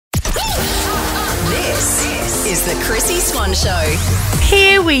This is the Chrissy Swan Show.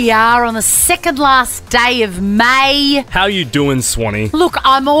 Here we are on the second last day of May. How you doing, Swanee? Look,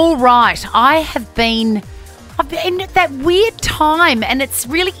 I'm all right. I've been at that weird time, and it's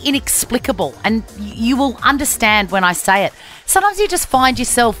really inexplicable, and you will understand when I say it. Sometimes you just find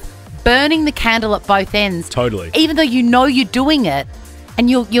yourself burning the candle at both ends. Totally. Even though you know you're doing it, and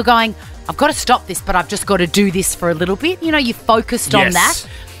you're going, I've got to stop this, but I've just got to do this for a little bit. You know, you're focused on that.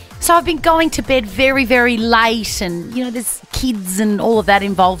 So I've been going to bed very, very late, and, you know, there's kids and all of that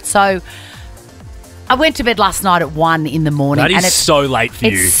involved. So I went to bed last night at 1 in the morning. That is so late for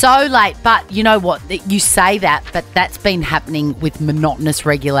you. It's so late, but you know what? You say that, but that's been happening with monotonous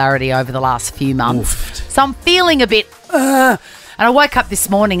regularity over the last few months. Oofed. So I'm feeling a bit, and I woke up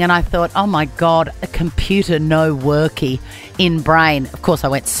this morning and I thought, oh my God, a computer no worky in brain. Of course, I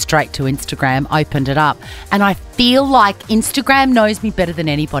went straight to Instagram, opened it up, and I feel like Instagram knows me better than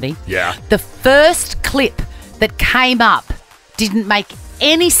anybody. Yeah. The first clip that came up didn't make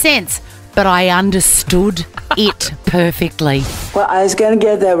any sense, but I understood it perfectly. Well, I was going to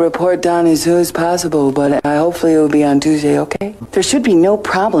get that report done as soon as possible, but hopefully it will be on Tuesday, okay? There should be no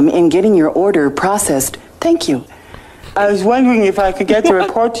problem in getting your order processed. Thank you. I was wondering if I could get the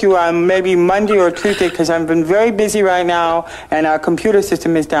report to you on maybe Monday or Tuesday, because I've been very busy right now and our computer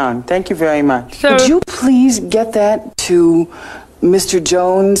system is down. Thank you very much. Would you please get that to Mr.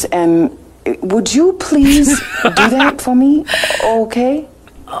 Jones, and would you please do that for me, okay?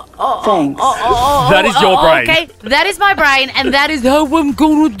 Thanks. That is your brain. Okay, that is my brain, and that is how I'm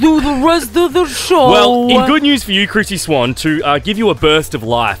going to do the rest of the show. Well, in good news for you, Chrissy Swan, to give you a burst of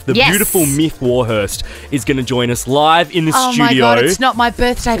life, the Yes. beautiful Myf Warhurst is going to join us live in the Oh studio. my God, it's not my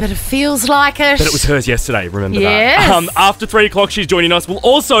birthday, but it feels like it. But it was hers yesterday, remember Yes. that. After 3 o'clock, she's joining us. We'll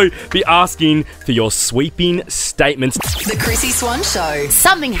also be asking for your sweeping statements. The Chrissy Swan Show.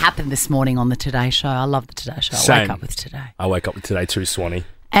 Something happened this morning on the Today Show. I love the Today Show. I Same. wake up with Today. I wake up with today too, Swanee.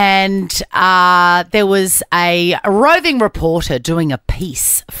 And there was a roving reporter doing a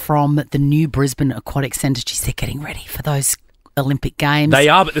piece from the new Brisbane Aquatic Centre. She's there getting ready for those Olympic Games. They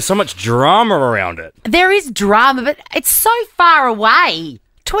are, but there's so much drama around it. There is drama, but it's so far away.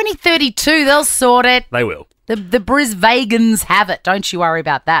 2032, they'll sort it. They will. The Brisvegans have it. Don't you worry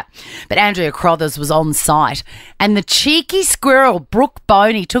about that. But Andrea Crothers was on site, and the cheeky squirrel, Brooke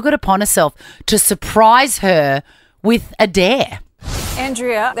Boney, took it upon herself to surprise her with a dare.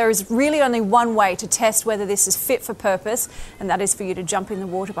 Andrea, there is really only one way to test whether this is fit for purpose, and that is for you to jump in the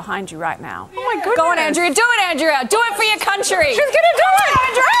water behind you right now. Oh my goodness. Go on, Andrea. Do it, Andrea. Do it for your country. She's going to do it,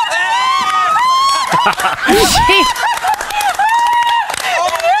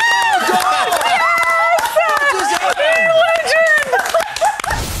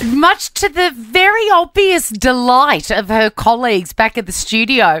 Andrea! Much to the very obvious delight of her colleagues back at the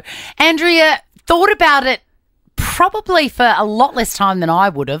studio, Andrea thought about it probably for a lot less time than I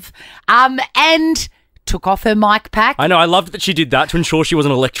would have, and took off her mic pack. I know, I loved that she did that to ensure she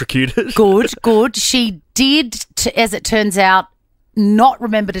wasn't electrocuted. Good. She did, as it turns out, not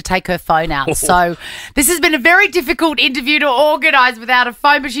remember to take her phone out. So this has been a very difficult interview to organise without a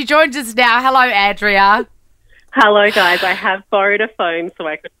phone, but she joins us now. Hello, Andrea. Hello, guys. I have borrowed a phone so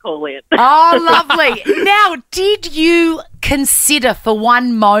I could call in. Oh, lovely. Now, did you consider for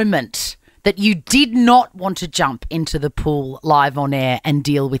one moment that you did not want to jump into the pool live on air and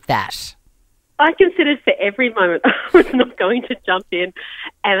deal with that? I considered for every moment I was not going to jump in,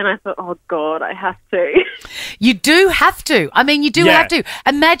 and then I thought, oh, God, I have to. You do have to. I mean, you do have to.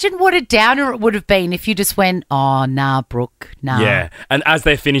 Imagine what a downer it would have been if you just went, oh, nah, Brooke, nah. Yeah, and as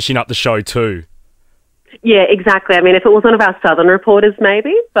they're finishing up the show too. Yeah, exactly. I mean, if it was one of our southern reporters,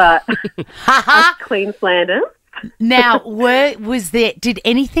 maybe, but us Queenslanders. Now, did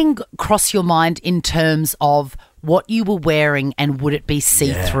anything cross your mind in terms of what you were wearing, and would it be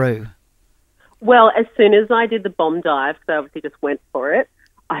see-through? Well, as soon as I did the bomb dive, so I obviously just went for it,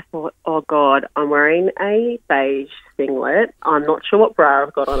 I thought, oh, God, I'm wearing a beige singlet. I'm not sure what bra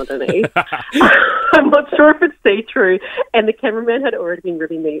I've got on underneath. I'm not sure if it's see-through. And the cameraman had already been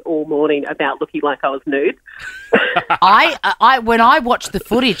ribbing me all morning about looking like I was nude. When I watched the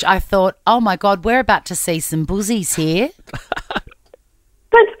footage, I thought, oh, my God, we're about to see some buzzies here.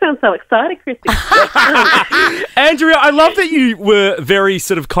 Don't sound so excited, Chrissy. Andrea, I love that you were very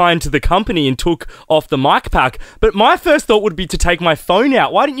sort of kind to the company and took off the mic pack, but my first thought would be to take my phone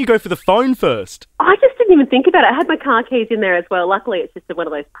out. Why didn't you go for the phone first? I just didn't even think about it. I had my car keys in there as well. Luckily, it's just one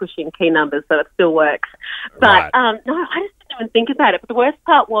of those pushing key numbers, so it still works. But, no, I just didn't even think about it. But the worst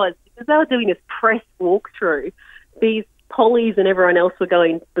part was, because they were doing this press walkthrough, these pollies and everyone else were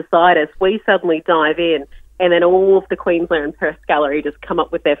going beside us. We suddenly dive in, And then all of the Queensland press gallery just come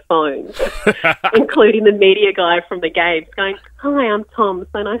up with their phones, including the media guy from the games going, "Hi, I'm Tom.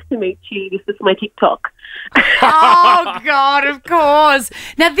 So nice to meet you. This is my TikTok." Oh, God, of course.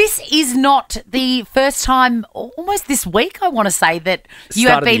 Now, this is not the first time, almost this week, I want to say, that you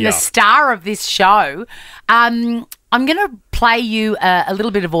have been the star of this show. I'm going to play you a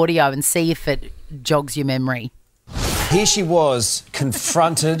little bit of audio and see if it jogs your memory. Here she was,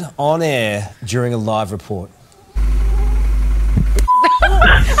 confronted on air during a live report.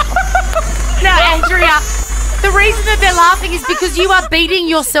 Now, Andrea, the reason that they're laughing is because you are beating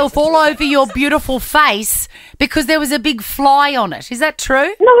yourself all over your beautiful face because there was a big fly on it. Is that true?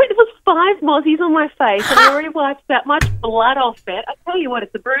 No, it was 5 mozzies on my face, and I already wiped that much blood off it. I tell you what,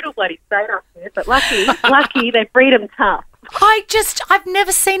 it's a brutal bloody state up there, but lucky they breed them tough. I've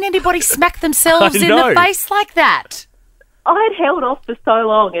never seen anybody smack themselves in the face like that. I'd held off for so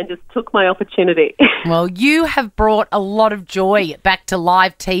long and just took my opportunity. Well, you have brought a lot of joy back to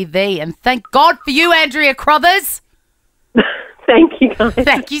live TV, and thank God for you, Andrea Crothers. Thank you, guys.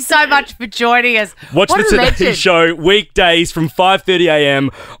 Thank you so much for joining us. Watch the Today Show weekdays from 5:30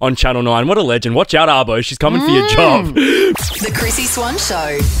 a.m. on Channel 9. What a legend. Watch out, Arbo. She's coming for your job. The Chrissy Swan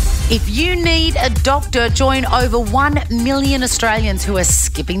Show. If you need a doctor, join over 1 million Australians who are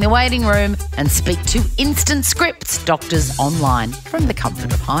skipping the waiting room and speak to Instant Scripts doctors online from the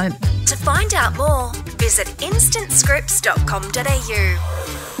comfort of home. To find out more, visit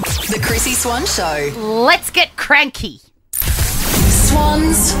instantscripts.com.au. The Chrissy Swan Show. Let's get cranky.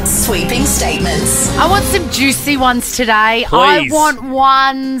 Swan's sweeping statements. I want some juicy ones today. Please. I want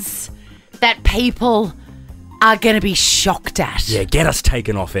ones that people are going to be shocked at. Yeah, get us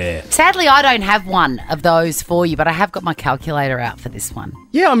taken off air. Sadly, I don't have one of those for you, but I have got my calculator out for this one.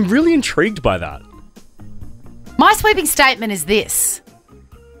 Yeah, I'm really intrigued by that. My sweeping statement is this.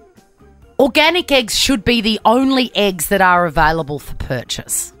 Organic eggs should be the only eggs that are available for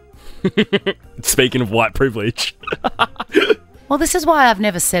purchase. Speaking of white privilege. Well, this is why I've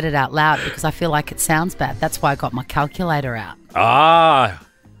never said it out loud, because I feel like it sounds bad. That's why I got my calculator out. Ah.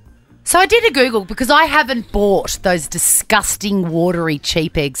 So I did a Google because I haven't bought those disgusting, watery,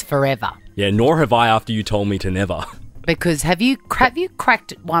 cheap eggs forever. Yeah, nor have I after you told me to never. Because have you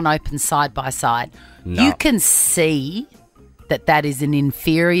cracked one open side by side? No. You can see that is an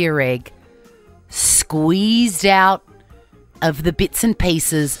inferior egg squeezed out of the bits and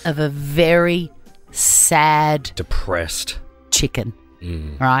pieces of a very sad, depressed chicken.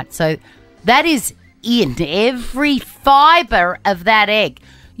 Right? So that is in every fibre of that egg.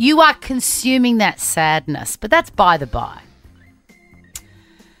 You are consuming that sadness, but that's by the by.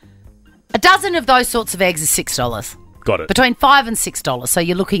 A dozen of those sorts of eggs is $6. Got it. Between $5 and $6. So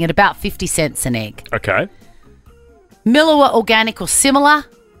you're looking at about 50 cents an egg. Okay. Miller Organic or similar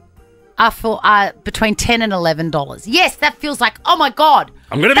are between $10 and $11. Yes, that feels like, oh my God.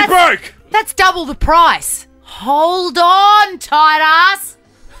 I'm going to be broke. That's double the price. Hold on, tight ass.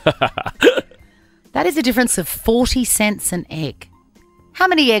 That is a difference of 40 cents an egg. How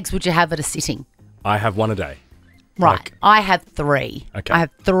many eggs would you have at a sitting? I have one a day. Right. I have 3. Okay. I have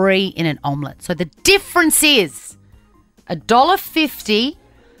 3 in an omelette. So the difference is $1.50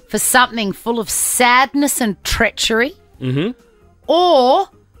 for something full of sadness and treachery, or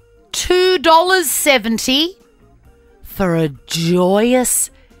 $2.70 for a joyous,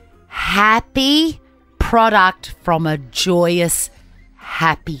 happy product from a joyous,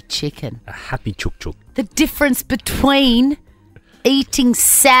 happy chicken. A happy chuk-chuk. The difference between eating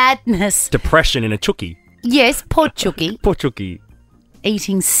sadness. Depression in a chookie. Yes, poor chookie. Poor chookie.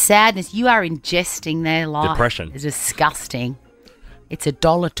 Eating sadness. You are ingesting their life. Depression. It's disgusting. It's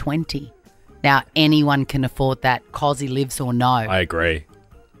 $1.20. Now, anyone can afford that, cos he lives or no. I agree.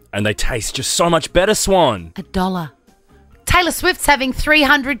 And they taste just so much better, Swan. $1. Taylor Swift's having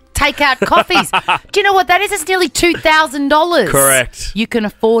 300 takeout coffees. Do you know what that is? It's nearly $2,000. Correct. You can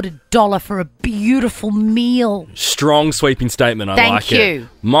afford $1 for a beautiful meal. Strong sweeping statement. I like Thank you. it.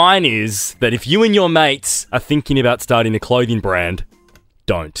 Mine is that if you and your mates are thinking about starting a clothing brand,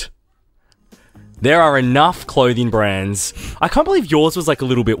 don't. There are enough clothing brands. I can't believe yours was like a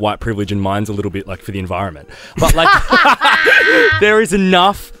little bit white privilege and mine's a little bit like for the environment. But like there is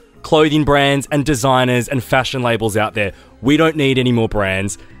enough clothing brands and designers and fashion labels out there. We don't need any more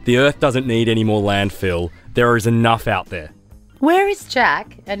brands. The earth doesn't need any more landfill. There is enough out there. Where is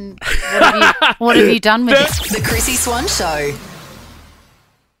Jack? And what have you done with it? The Chrissy Swan Show.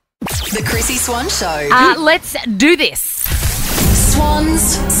 The Chrissy Swan Show. Let's do this.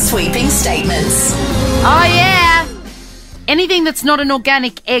 Swan's sweeping statements. Oh, yeah. Anything that's not an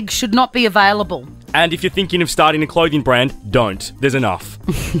organic egg should not be available. And if you're thinking of starting a clothing brand, don't. There's enough.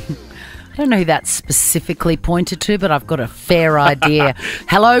 I don't know who that's specifically pointed to, but I've got a fair idea.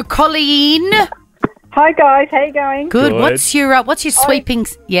 Hello, Colleen. Hi guys, how you going? Good. What's your sweeping?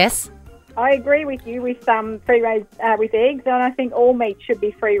 Yes. I agree with you with free range with eggs, and I think all meat should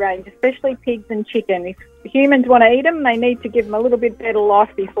be free range, especially pigs and chicken. If humans want to eat them, they need to give them a little bit better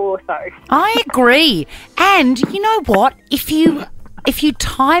life before so. I agree. And you know what? If you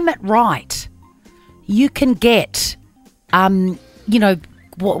time it right, you can get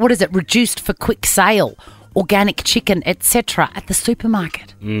what is it? Reduced for quick sale, organic chicken, etc. at the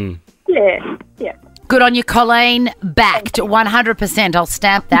supermarket. Yeah. Good on you, Colleen. Backed 100%. I'll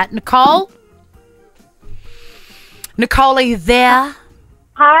stamp that. Nicole? Nicole, are you there?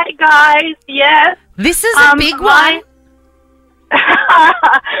 Hi, guys. Yes. This is a big one.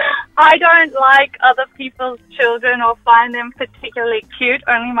 I don't like other people's children or find them particularly cute,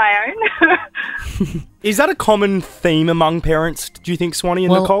 only my own. Is that a common theme among parents, do you think, Swanee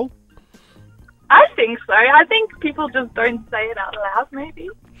and Nicole? I think so. I think people just don't say it out loud, maybe.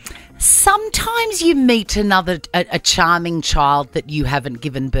 Sometimes you meet a charming child that you haven't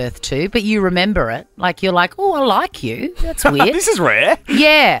given birth to, but you remember it. Like, you're like, oh, I like you. That's weird. This is rare.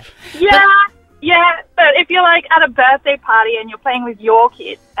 Yeah. Yeah, but if you're like at a birthday party and you're playing with your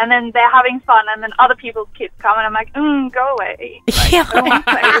kids and then they're having fun and then other people's kids come and I'm like, go away. Like, I don't want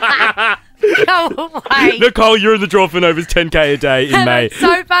to play with you. Go away. Nicole, you're in the draw for Nova's 10K a day in May. That's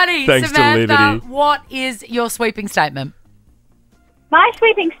so funny. Thanks Samantha, to Liberty. what is your sweeping statement? My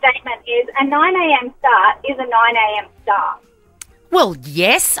sweeping statement is a 9 a.m. start is a 9 a.m. start. Well,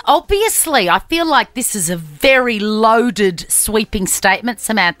 yes, obviously. I feel like this is a very loaded sweeping statement.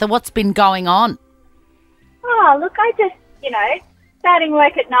 Samantha, what's been going on? Oh, look, I just, starting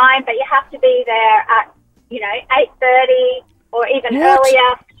work at 9, but you have to be there at, 8:30 or even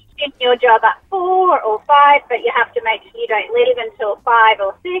earlier. In your job at 4 or 5, but you have to make sure you don't leave until 5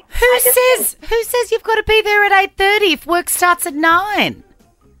 or 6. Who says you've got to be there at 8:30 if work starts at 9?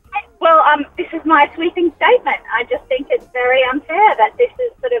 Well, this is my sweeping statement. I just think it's very unfair that this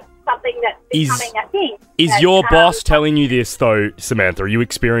is sort of something that's becoming a thing. Is your boss telling you this, though, Samantha? Are you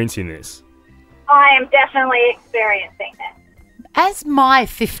experiencing this? I am definitely experiencing this. As my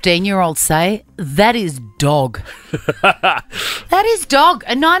 15-year-old say, that is dog. That is dog.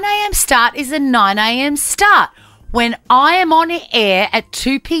 A 9 a.m. start is a 9 a.m. start. When I am on air at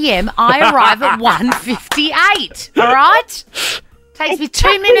 2 p.m., I arrive at 1:58. All right? Takes me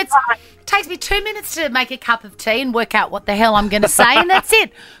 2 minutes. Takes me 2 minutes to make a cup of tea and work out what the hell I'm going to say, and that's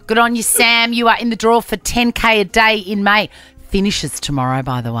it. Good on you, Sam. You are in the draw for 10K a day in May. Finishes tomorrow,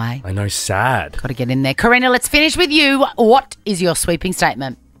 by the way. I know, sad. Got to get in there. Karina, let's finish with you. What is your sweeping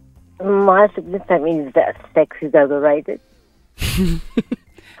statement? My sweeping statement is that sex is overrated.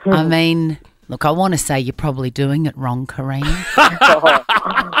 I mean, look, I want to say you're probably doing it wrong, Karina.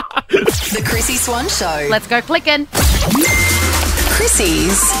 The Chrissy Swan Show. Let's go clicking.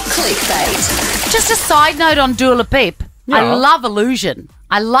 Chrissy's clickbait. Just a side note on Dua Lipa. I love Illusion.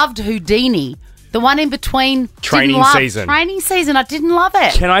 I loved Houdini. The one in between. Training season. Training season. I didn't love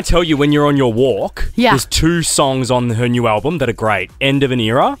it. Can I tell you, when you're on your walk, Yeah. there's 2 songs on her new album that are great. End of an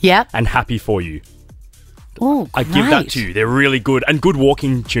Era and Happy For You. Oh, I give that to you. They're really good and good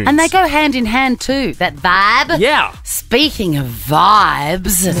walking tunes. And they go hand in hand too. That vibe. Yeah. Speaking of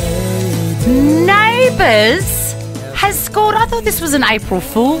vibes, Neighbours has scored. I thought this was an April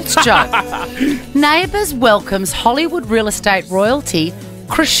Fool's joke. Neighbours welcomes Hollywood real estate royalty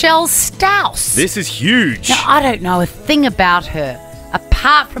Chriselle Staus. This is huge. Now, I don't know a thing about her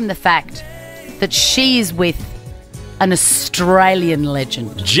apart from the fact that she is with an Australian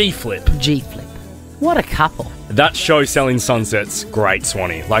legend. G-Flip. G-Flip. What a couple. That show, Selling Sunsets, great,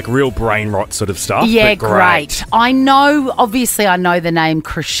 Swanee. Like real brain rot sort of stuff. Yeah, but great. I know, obviously I know the name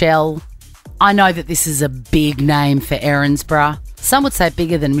Chriselle. I know that this is a big name for Erinsborough. Some would say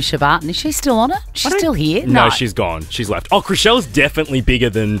bigger than Misha Barton. Is she still on it? She's still here? No, she's gone. She's left. Oh, Chriselle's definitely bigger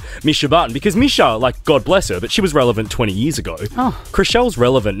than Misha Barton because Misha, like, God bless her, but she was relevant 20 years ago. Oh. Chriselle's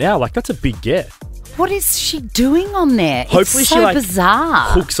relevant now. Like, that's a big get. What is she doing on there? Hopefully it's so she, like, bizarre.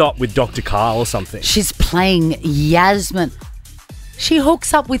 hooks up with Dr. Carl or something. She's playing Yasmin. She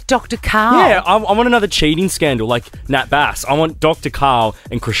hooks up with Dr. Carl. Yeah, I want another cheating scandal like Nat Bass. I want Dr. Carl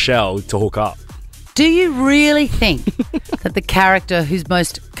and Chriselle to hook up. Do you really think that the character whose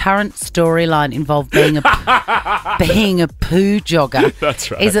most current storyline involved being a poo jogger That's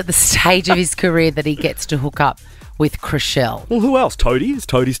right. is at the stage of his career that he gets to hook up with Chriselle? Well, who else? Toadie? Is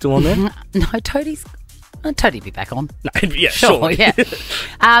Toadie still on there? No, Toadie'll be back on. No, yeah, Sure, surely.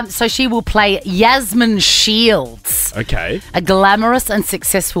 yeah. So she will play Yasmin Shields, Okay. a glamorous and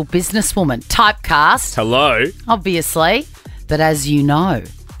successful businesswoman. Typecast, Hello. obviously, but as you know,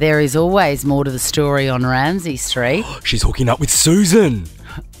 there is always more to the story on Ramsay Street. She's hooking up with Susan.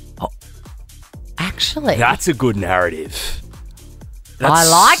 Actually. That's a good narrative. I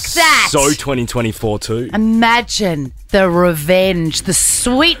like that. So 2024 too. Imagine the revenge, the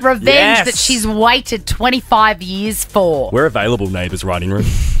sweet revenge that she's waited 25 years for. We're available, Neighbours Writing Room.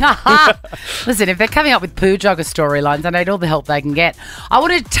 Listen, if they're coming up with poo jogger storylines, I need all the help they can get. I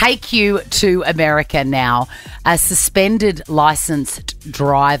want to take you to America now. A suspended licensed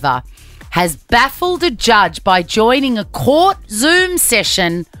driver has baffled a judge by joining a court Zoom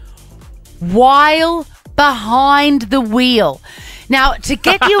session while behind the wheel. Now, to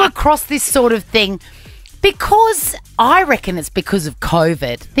get you across this sort of thing, because I reckon it's because of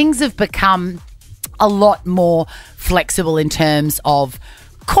COVID, things have become a lot more flexible in terms of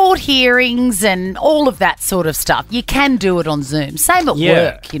court hearings and all of that sort of stuff. You can do it on Zoom. Same at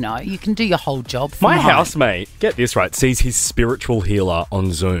work, you know. You can do your whole job from My home. housemate, get this right, sees his spiritual healer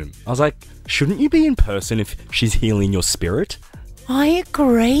on Zoom. I was like, shouldn't you be in person if she's healing your spirit? I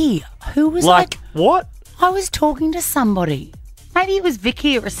agree. Who was what? I was talking to somebody. Maybe it was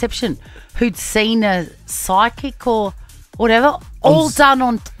Vicky at reception who'd seen a psychic or whatever, all done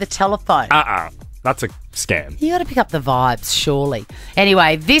on the telephone. That's a scam. You got to pick up the vibes, surely.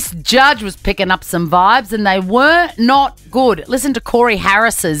 Anyway, this judge was picking up some vibes and they were not good. Listen to Corey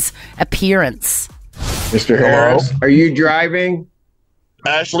Harris's appearance. Mr. Harris, are you driving?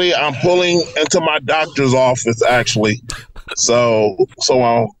 Actually, I'm pulling into my doctor's office, actually. So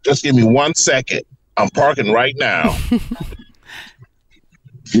just give me 1 second. I'm parking right now.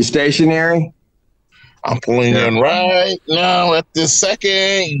 You stationary? I'm pulling in right now at this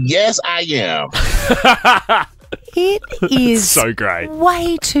second. Yes, I am. It is so great.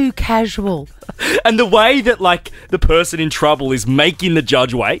 Way too casual. And the way that, like, the person in trouble is making the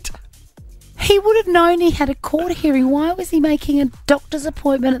judge wait. He would have known he had a court hearing. Why was he making a doctor's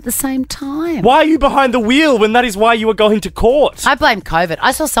appointment at the same time? Why are you behind the wheel when that is why you were going to court? I blame COVID.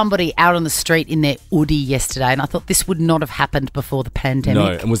 I saw somebody out on the street in their Audi yesterday and I thought this would not have happened before the pandemic.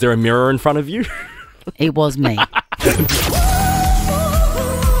 No, and was there a mirror in front of you? It was me.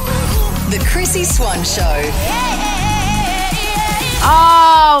 The Chrissy Swan Show.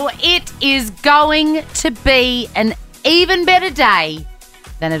 Oh, it is going to be an even better day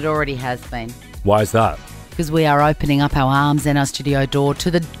than it already has been. Why is that? Because we are opening up our arms and our studio door to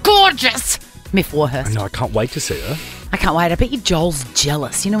the gorgeous Myf Warhurst. No, I can't wait to see her. I can't wait. I bet you Joel's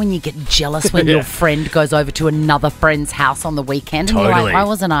jealous. You know when you get jealous when your friend goes over to another friend's house on the weekend and you're like, why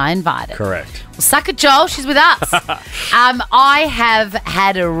wasn't I invited? Correct. Well, suck it, Joel. She's with us. I have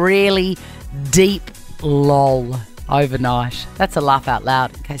had a really deep lull overnight. That's a laugh out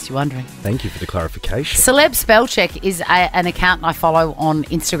loud, in case you're wondering. Thank you for the clarification. Celeb Spellcheck is an account I follow on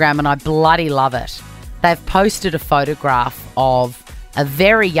Instagram and I bloody love it. They've posted a photograph of a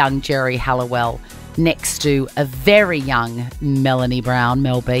very young Jerry Halliwell next to a very young Melanie Brown,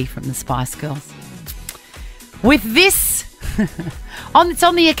 Mel B from the Spice Girls. With this, it's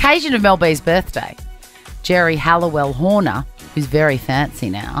on the occasion of Mel B's birthday. Jerry Halliwell Horner, who's very fancy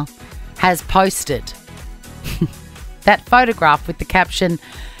now, has posted that photograph with the caption,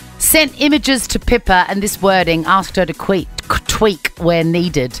 sent images to Pippa and this wording, asked her to tweak where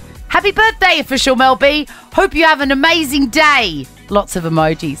needed. Happy birthday, official Mel B. Hope you have an amazing day. Lots of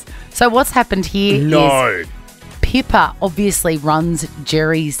emojis. So what's happened here is Pippa obviously runs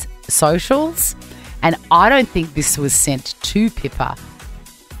Jerry's socials, and I don't think this was sent to Pippa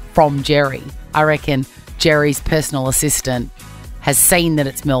from Jerry. I reckon Jerry's personal assistant has seen that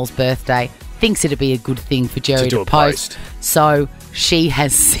it's Mel's birthday, thinks it'd be a good thing for Jerry to post. So she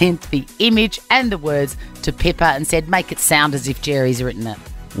has sent the image and the words to Pippa and said, make it sound as if Jerry's written it.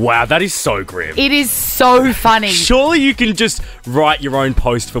 Wow, that is so grim. It is so funny. Surely you can just write your own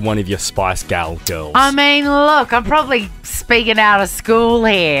post for one of your Spice Gal girls. I mean, look, I'm probably speaking out of school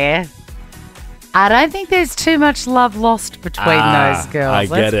here. I don't think there's too much love lost between those girls. I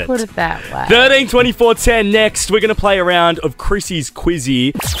get Let's put it that way. 13, 24, 10 next. We're going to play a round of Chrissy's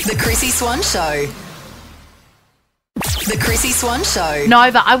Quizzy. The Chrissy Swan Show. The Chrissy Swan Show.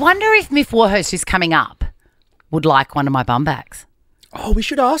 Nova, I wonder if Myf Warhurst, who's coming up, would like one of my bum bags. Oh, we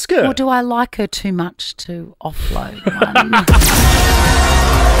should ask her. Or do I like her too much to offload one?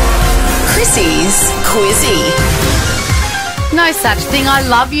 Chrissy's Quizzy. No such thing. I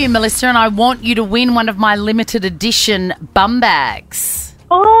love you, Melissa, and I want you to win one of my limited edition bum bags.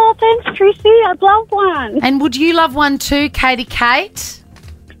 Oh, thanks, Chrissy. I'd love one. And would you love one too, Katie Kate?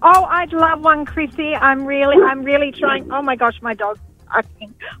 Oh, I'd love one, Chrissy. I'm really trying. Oh, my gosh, my dog.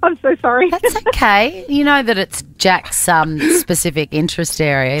 I'm so sorry. That's okay. You know that it's Jack's specific interest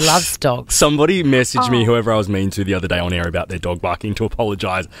area. He loves dogs. Somebody messaged me, whoever I was mean to the other day on air about their dog barking, to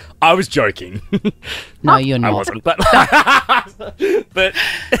apologise. I was joking. No, you're not. I wasn't. But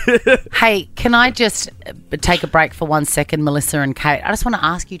Hey, can I just take a break for 1 second, Melissa and Kate? I just want to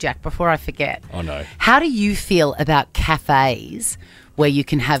ask you, Jack, before I forget. Oh, no. How do you feel about cafes where you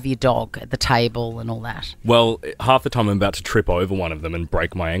can have your dog at the table and all that? Well, half the time I'm about to trip over one of them and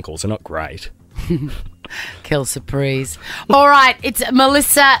break my ankles. They're not great. Kill surprise. All right, it's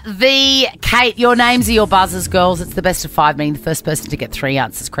Melissa v. Kate. Your names are your buzzers, girls. It's the best of 5, meaning the first person to get 3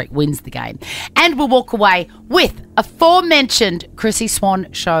 answers correct wins the game. And we'll walk away with aforementioned Chrissy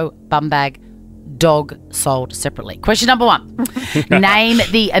Swan Show bum bag dog sold separately. Question number 1. Name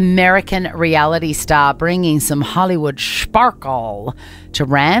the American reality star bringing some Hollywood sparkle to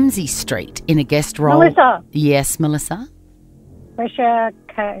Ramsey Street in a guest role. Melissa. Yes, Melissa? Krisha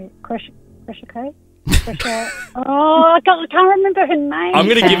K. I can't remember her name. I'm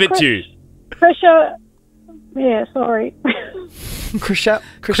going to give it to you. Krisha. Yeah, sorry. Chriselle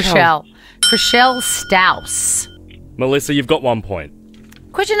Staus. Melissa, you've got 1 point.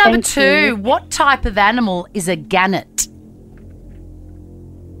 Question number Thank 2. you. What type of animal is a gannet?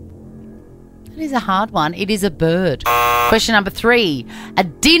 That is a hard one. It is a bird. Question number 3.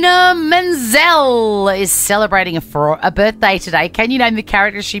 Adina Menzel is celebrating a birthday today. Can you name the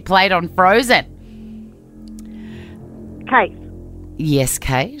character she played on Frozen? Kate. Yes,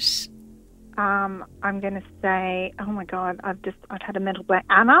 Kate. I'm going to say, oh my God, I've had a mental blank.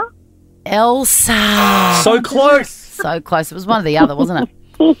 Anna? Elsa. So close. So close. It was one or the other, wasn't it?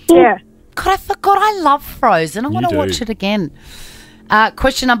 Yeah. God, I forgot I love Frozen. I want to do. watch it again.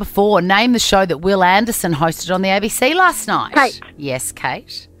 Question number 4. Name the show that Will Anderson hosted on the ABC last night. Kate. Yes,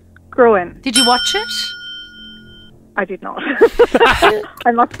 Kate. Gruen. Did you watch it? I did not.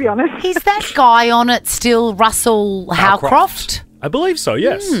 I must be honest. Is that guy on it still Russell Howcroft? I believe so,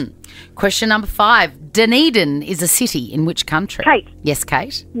 yes. Question number 5. Dunedin is a city in which country? Kate. Yes,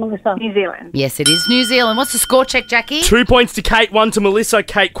 Kate. Melissa. New Zealand. Yes, it is New Zealand. What's the score check, Jackie? 2 points to Kate, 1 to Melissa.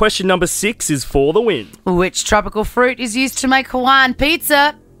 Kate, question number 6 is for the win. Which tropical fruit is used to make Hawaiian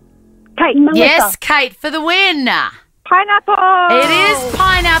pizza? Kate. Melissa. Yes, Kate, for the win. Pineapple. It is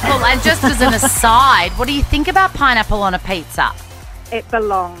pineapple. And just as an aside, what do you think about pineapple on a pizza? It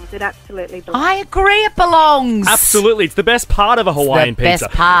belongs. It absolutely belongs. I agree it belongs. Absolutely. It's the best part of a Hawaiian the pizza.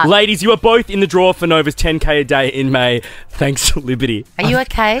 best part. Ladies, you are both in the draw for Nova's 10K a day in May. Thanks to Liberty. Are you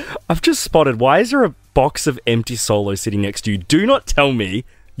okay? I've just spotted, why is there a box of empty Solo sitting next to you? Do not tell me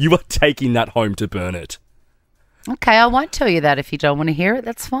you are taking that home to burn it. Okay, I won't tell you that if you don't want to hear it.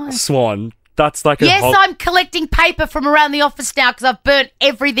 That's fine. Swan, that's like a Yes, I'm collecting paper from around the office now because I've burnt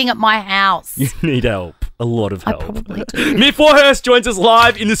everything at my house. You need help. A lot of help. I probably do. Myf Warhurst joins us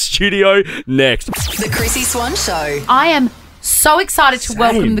live in the studio next. The Chrissy Swan Show. I am so excited to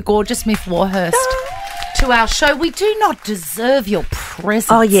welcome the gorgeous Myf Warhurst to our show. We do not deserve your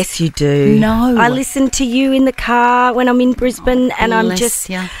presence. Oh, yes, you do. No. I listen to you in the car when I'm in Brisbane, and I'm bless just,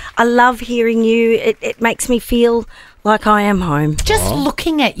 ya. I love hearing you. It makes me feel like I am home. Just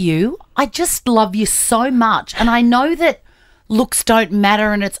looking at you, I just love you so much. And I know that looks don't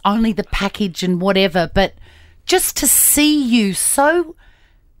matter and it's only the package and whatever, but just to see you so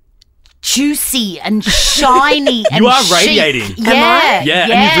juicy and shiny and You are chic. radiating. Yeah, Yeah,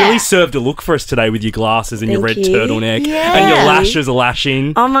 and you've really served a look for us today with your glasses and your red Thank you. turtleneck Yeah. and your lashes are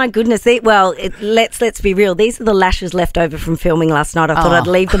lashing. Oh my goodness! Let's be real. These are the lashes left over from filming last night. I thought I'd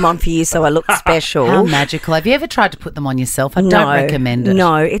leave them on for you so I look special. How magical. Have you ever tried to put them on yourself? I don't recommend it.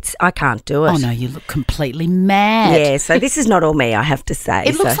 No, I can't do it. Oh no, you look completely mad. Yeah, so this is not all me, I have to say.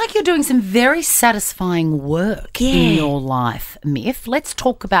 It looks like you're doing some very satisfying work in your life, Myf. Let's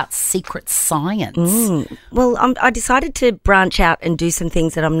talk about secret science. Well, I decided to branch out and do some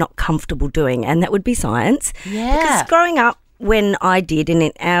things that I'm not comfortable doing, and that would be science. Yeah. Because growing up, when I did, and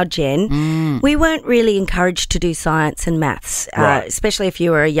in our gen, we weren't really encouraged to do science and maths, Right. especially if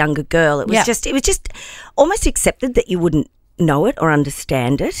you were a younger girl. It was just almost accepted that you wouldn't know it or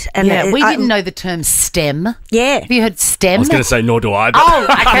understand it. And we didn't know the term STEM. Yeah. Have you heard STEM? I was going to say, nor do I. But Oh,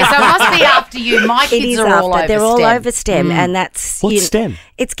 okay, so it must be after you. My kids are all over They're STEM. all over STEM, and that's What's STEM?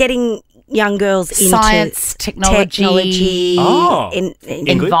 It's getting young girls into science, technology,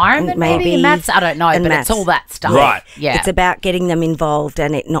 environment, maybe maths. I don't know, but maths. it's all that stuff. Right. Yeah. It's about getting them involved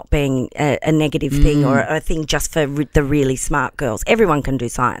and it not being a negative thing or a thing just for the really smart girls. Everyone can do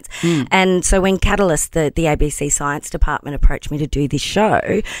science. And so when Catalyst, the ABC Science Department, approached me to do this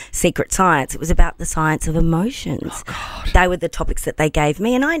show, Secret Science, it was about the science of emotions. Oh, God. They were the topics that they gave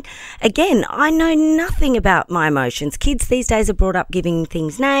me. And I know nothing about my emotions. Kids these days are brought up giving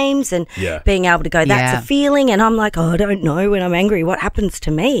things names and being able to go, that's a feeling. And I'm like, I don't know when I'm angry what happens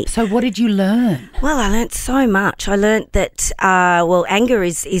to me. So what did you learn? Well, I learnt so much. I learnt that, anger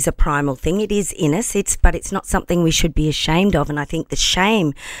is a primal thing. It is in us, but it's not something we should be ashamed of. And I think the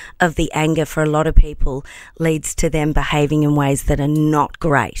shame of the anger for a lot of people leads to them behaving in ways that are not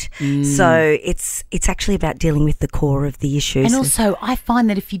great. So it's actually about dealing with the core of the issues. And also, I find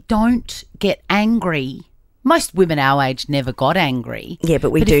that if you don't get angry, most women our age never got angry. Yeah,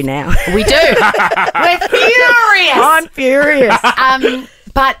 but we do now. We do. We're furious. I'm furious.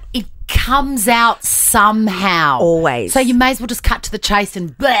 But it comes out somehow. Always. So you may as well just cut to the chase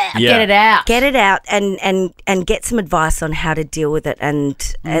and get it out. Get it out and get some advice on how to deal with it. And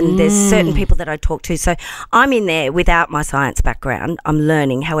there's certain people that I talk to. So I'm in there without my science background. I'm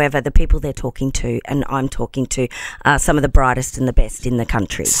learning. However, the people they're talking to and I'm talking to are some of the brightest and the best in the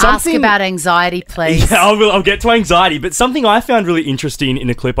country. Ask about anxiety, please. Yeah, I'll get to anxiety. But something I found really interesting in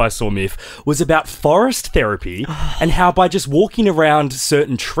a clip I saw, Myf, was about forest therapy and how by just walking around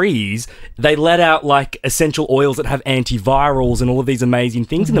certain trees, they let out like essential oils that have antivirals and all of these amazing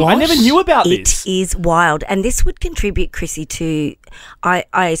things in them. I never knew about this. It is wild. And this would contribute, Chrissy, to, I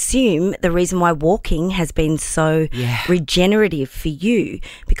assume, the reason why walking has been so regenerative for you.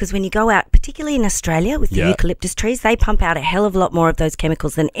 Because when you go out, particularly in Australia with the eucalyptus trees, they pump out a hell of a lot more of those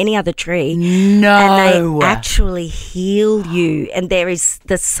chemicals than any other tree. No. And they actually heal you. And there is,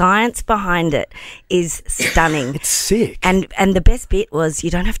 the science behind it is stunning. It's sick. And the best bit was you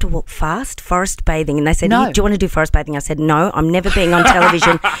don't have to walk fast, forest bathing. And they said, No. do you want to do forest bathing? I said, no, I'm never being on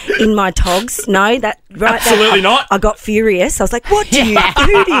television in my togs. No, Absolutely not. I got furious. I was like, who do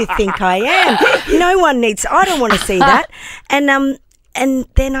you think I am? No one needs, I don't want to see that. And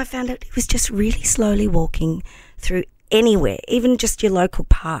then I found out it was just really slowly walking through anywhere, even just your local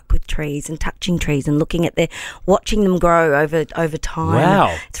park with trees and touching trees and watching them grow over time.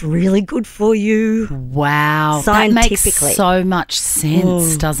 Wow. It's really good for you. Wow. Scientifically. That makes so much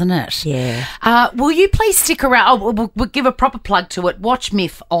sense, doesn't it? Yeah. Will you please stick around? We'll give a proper plug to it. Watch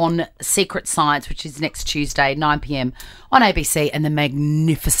Myf on Secret Science, which is next Tuesday, 9 p.m. on ABC and the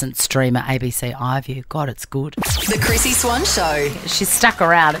magnificent streamer ABC iView. God, it's good. The Chrissy Swan Show. She's stuck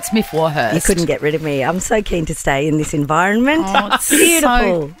around. It's Myf Warhurst. You couldn't get rid of me. I'm so keen to stay in this environment. Oh, it's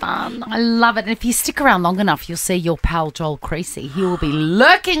beautiful. So fun. I love it. And if you stick around long enough, you'll see your pal Joel Creasy. He will be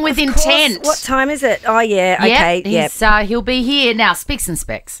lurking with intent. What time is it? Oh, yeah. Okay. Yep. He'll be here. Now, Spicks and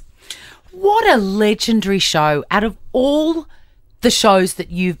Specs. What a legendary show. Out of all the shows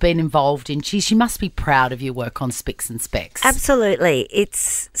that you've been involved in, geez, you must be proud of your work on Spicks and Specs. Absolutely.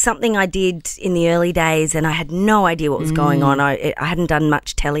 It's something I did in the early days and I had no idea what was going on. I hadn't done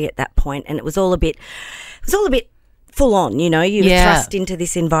much telly at that point and it was all a bit full on, you know. You were thrust into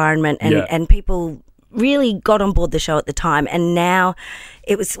this environment and people really got on board the show at the time, and now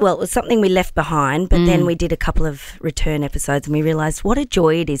it was something we left behind, but then we did a couple of return episodes and we realised what a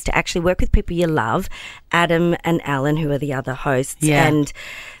joy it is to actually work with people you love, Adam and Alan, who are the other hosts, and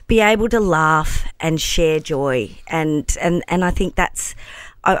be able to laugh and share joy. And I think that's,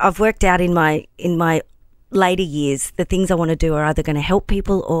 I've worked out in my later years, the things I want to do are either going to help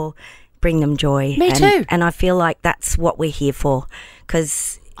people or bring them joy. Me too. And I feel like that's what we're here for,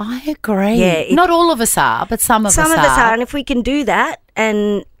 because I agree. Yeah, not all of us are, but some of us are. Some of us are, and if we can do that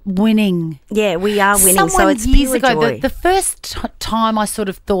and winning. Yeah, we are winning. Someone so it's years pure ago, joy. the first time I sort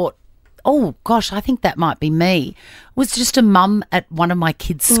of thought, oh gosh, I think that might be me, was just a mum at one of my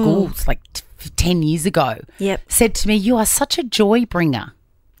kids' schools, like 10 years ago. Yep. Said to me, "You are such a joy bringer."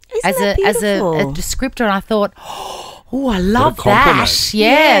 As a descriptor, and I thought, oh, I love that.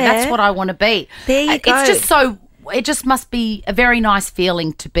 Yeah, that's what I want to be. There you go. It's just so. It just must be a very nice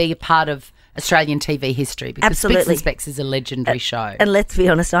feeling to be a part of Australian TV history, because Spicks and Specs is a legendary show. And let's be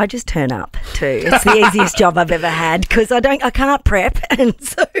honest, I just turn up too. It's the easiest job I've ever had because I can't prep. And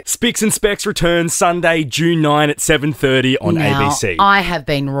so Spicks and Specs returns Sunday, June 9 at 7:30 on ABC. I have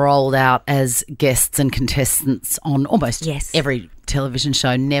been rolled out as guests and contestants on almost every television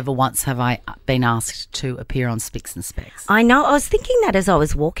show. Never once have I been asked to appear on Spicks and Specs. I know. I was thinking that as I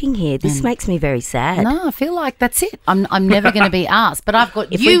was walking here. This makes me very sad. No, I feel like that's it. I'm never going to be asked. But I've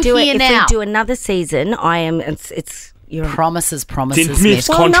got if you we do here it, now. If we do another season, I am. It's you're Promises, It's in Myf. Myf's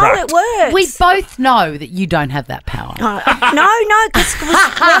Well, no, contract. it works. We both know that you don't have that power. No, because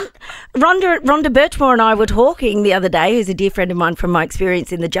Rhonda Birchmore and I were talking the other day, who's a dear friend of mine from my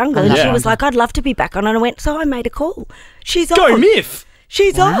experience in the jungle, and Yeah. she was like, I'd love to be back on. And I went, so I made a call. She's Go, on. Myf.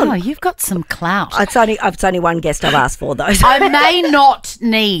 She's Wow, on. you've got some clout. It's only one guest I've asked for, though. I may not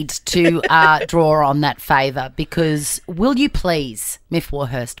need to draw on that favour because will you please, Myf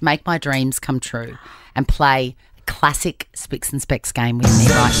Warhurst, make my dreams come true and play a classic Spicks and Specs game with me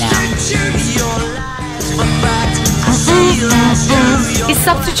right now? Is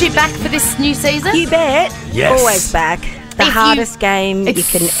Substitute back for this new season? You bet. Yes. Always back. The hardest game you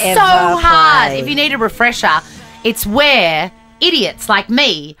can ever so hard. play. If you need a refresher, it's where idiots like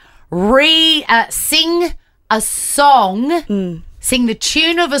me sing a song, sing the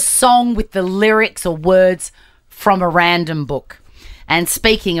tune of a song with the lyrics or words from a random book. And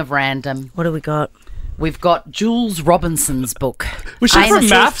speaking of random, what do we got? We've got Jules Robinson's book. Was she from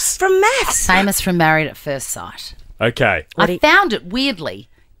Maths? From Maths. Famous from Married at First Sight. Okay. I found it weirdly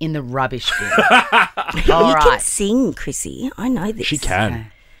in the rubbish bin. All You right. can sing, Chrissy. I know this. She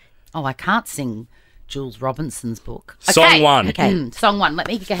can. Oh, I can't sing Jules Robinson's book. Song one. Okay. Song one. Let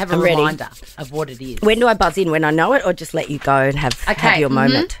me have a I'm ready. reminder of what it is. When do I buzz in? When I know it, or just let you go and have your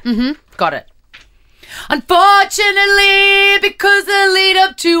moment? Got it. Unfortunately, because the lead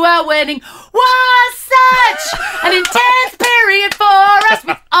up to our wedding was such an intense period for us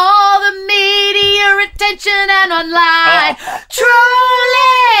with all the media attention and online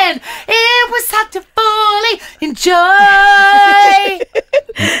trolling, it was hard to fully enjoy.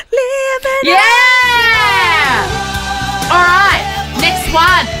 Yeah! All right, next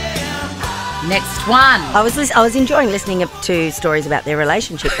one. I was enjoying listening to stories about their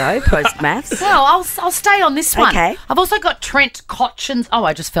relationship though, post Maths. Well, I'll stay on this one. Okay. I've also got Trent Cotchin's. Oh,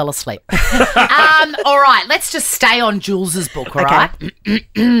 I just fell asleep. All right, let's just stay on Jules's book. All right.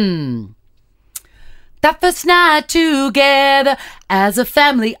 That first night together as a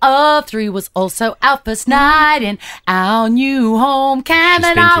family of three was also our first night in our new home. Cam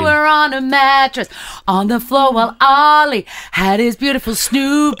and I were on a mattress on the floor while Ollie had his beautiful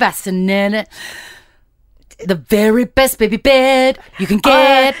Snoop bassin in it. The very best baby bed you can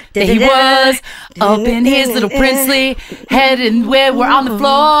get. There he was, up in his little princely head, and where we're on the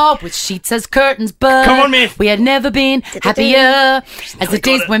floor with sheets as curtains. But Come on, Myf. we had never been happier as the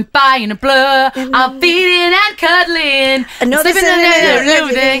days went by in a blur. I'm feeding and cuddling, sleeping and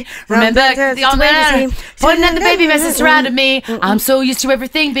everything. Remember the pointing at the baby messes surrounded me. I'm so used to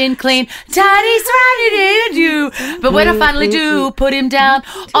everything being clean, tidy, surrounded in you. But when I finally do put him down,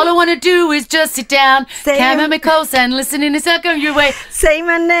 all I want to do is just sit down. Cam me close and listen in a second your way. Say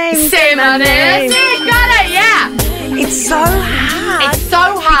my name. Say my name. Got it, yeah. It's so hard. It's so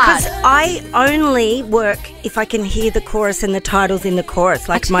hard. Because I only work if I can hear the chorus and the titles in the chorus,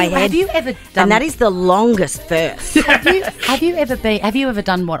 like my head. Have you ever done? And that is the longest verse. Have you ever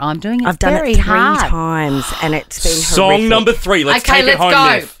done what I'm doing? It's I've done very it 3 hard. times, and it's been Song horrific. number 3. Let's Okay, take it home,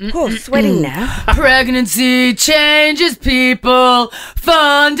 let's Myf. Oh, sweating now. Pregnancy changes people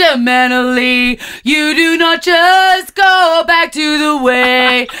fundamentally. You do not just go back to the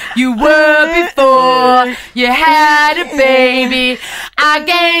way you were before you had a baby. I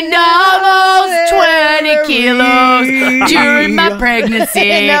gained almost 20 kilos during my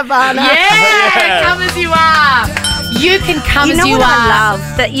pregnancy. Nirvana. Yeah, come as you are. You can come You as know you what are. I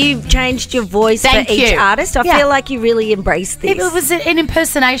love? That you've changed your voice Thank for each you. artist. I Yeah. feel like you really embraced this. It was an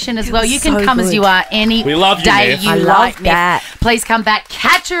impersonation as well. was You can so come as good. you are any We love you, day Myf. you I like. love Myf. that. Please come back.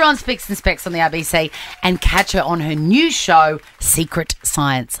 Catch her on Spicks and Specs on the RBC and catch her on her new show, Secret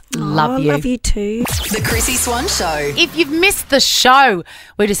Science. Love you. Love you too. The Chrissy Swan Show. If you've missed the show,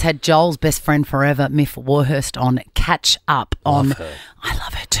 we just had Joel's best friend forever, Myf Warhurst, on Catch Up on. I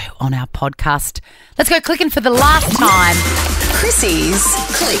love her too, on our podcast. Let's go clicking for the last time. Chrissy's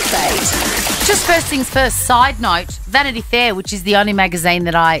Clickbait. Just first things first, side note, Vanity Fair, which is the only magazine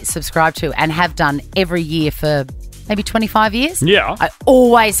that I subscribe to and have done every year for maybe 25 years. Yeah. I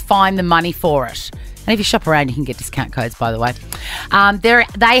always find the money for it. And if you shop around, you can get discount codes, by the way.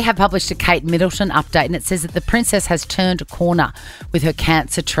 They have published a Kate Middleton update, and it says that the princess has turned a corner with her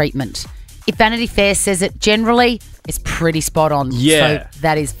cancer treatment. If Vanity Fair says it, generally, it's pretty spot on. Yeah. So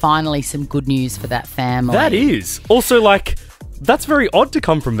that is finally some good news for that family. That is. Also, like, that's very odd to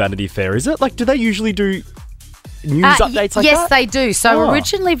come from Vanity Fair, is it? Like, do they usually do news updates like yes, that? they do. So Oh.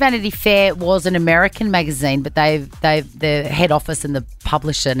 originally Vanity Fair was an American magazine, but the head office and the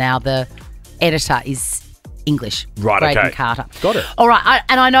publisher now, the editor, is English. Right, Graydon okay. Carter. Got it. All right,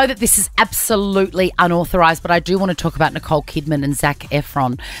 and I know that this is absolutely unauthorised, but I do want to talk about Nicole Kidman and Zac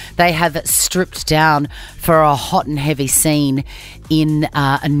Efron. They have stripped down for a hot and heavy scene in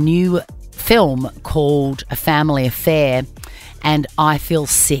a new film called A Family Affair, and I feel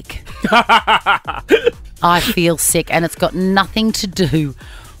sick. I feel sick, and it's got nothing to do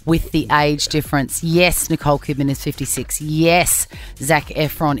with the age difference. Yes, Nicole Kidman is 56. Yes, Zac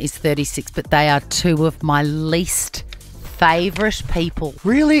Efron is 36, but they are two of my least favourite people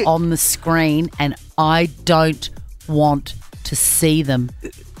on the screen, and I don't want to see them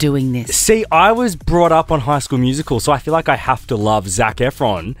doing this. See, I was brought up on High School Musical, so I feel like I have to love Zac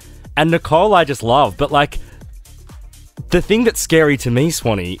Efron, and Nicole I just love, but like the thing that's scary to me,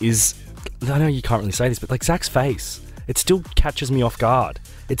 Swanee, is, I know you can't really say this, but like Zac's face, it still catches me off guard.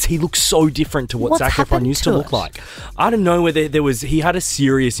 He looks so different to what Zac Efron used to look like. I don't know whether he had a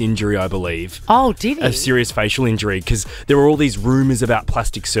serious injury, I believe. Oh, did he? A serious facial injury, because there were all these rumours about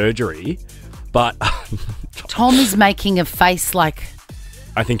plastic surgery, but Tom is making a face like...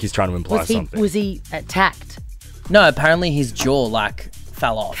 I think he's trying to imply something. Was he attacked? No, apparently his jaw,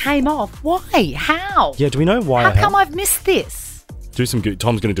 fell off. Came off? Why? How? Yeah, do we know why? How come I've missed this? Tom's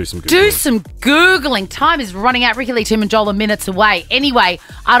going to do some Googling. Do some Googling. Time is running out. Ricky Lee, Tim and Joel are minutes away. Anyway,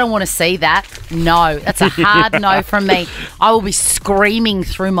 I don't want to see that. No, that's a hard no from me. I will be screaming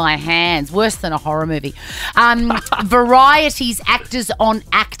through my hands. Worse than a horror movie. Variety's Actors on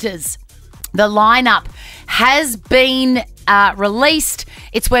Actors. The lineup has been released.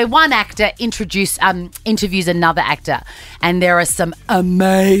 It's where one actor interviews another actor, and there are some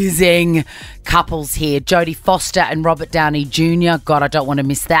amazing couples here. Jodie Foster and Robert Downey Jr. God, I don't want to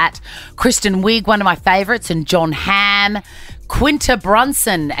miss that. Kristen Wiig, one of my favourites, and John Hamm. Quinta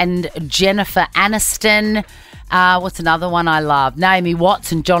Brunson and Jennifer Aniston. What's another one I love? Naomi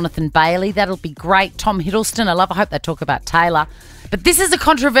Watts and Jonathan Bailey. That'll be great. Tom Hiddleston. I hope they talk about Taylor. But this is a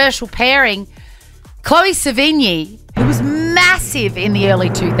controversial pairing. Chloe Sevigny, who was massive in the early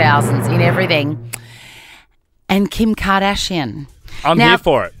 2000s in everything, and Kim Kardashian. I'm here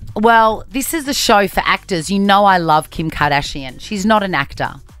for it. Well, this is a show for actors. You know I love Kim Kardashian. She's not an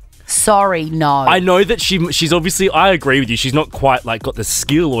actor. Sorry, no. I know that she's obviously, I agree with you, she's not quite got the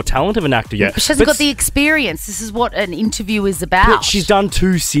skill or talent of an actor yet. She hasn't got the experience. This is what an interview is about. But she's done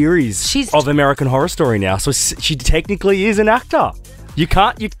 2 series of American Horror Story now, so she technically is an actor.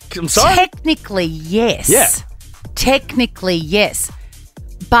 I'm sorry. Technically, yes. Yeah. Technically, yes.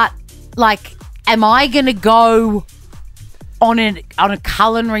 But, am I going to go on a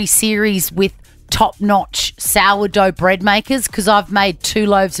culinary series with top-notch sourdough bread makers because I've made 2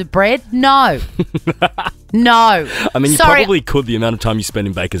 loaves of bread? No. No. I mean, you probably could, the amount of time you spend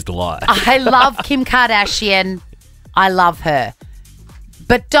in Baker's Delight. I love Kim Kardashian. I love her.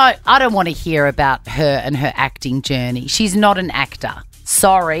 But I don't want to hear about her and her acting journey. She's not an actor.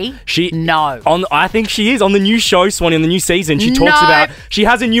 Sorry. No. I think she is. On the new show, Swanee, on the new season, she talks about she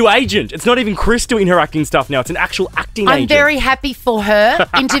has a new agent. It's not even Chris doing her acting stuff now. It's an actual acting agent. I'm very happy for her.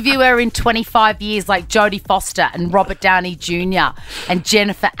 Interview her in 25 years like Jodie Foster and Robert Downey Jr. and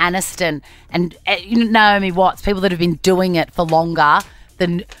Jennifer Aniston and Naomi Watts, people that have been doing it for longer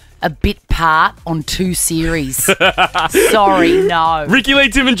than a bit part on 2 series. Sorry, no. Ricky Lee,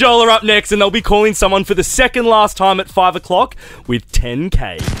 Tim and Joel are up next, and they'll be calling someone for the second last time at 5 o'clock with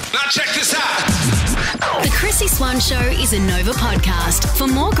 10K. Now check this out. The Chrissy Swan Show is a Nova podcast. For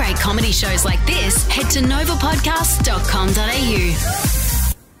more great comedy shows like this, head to novapodcasts.com.au.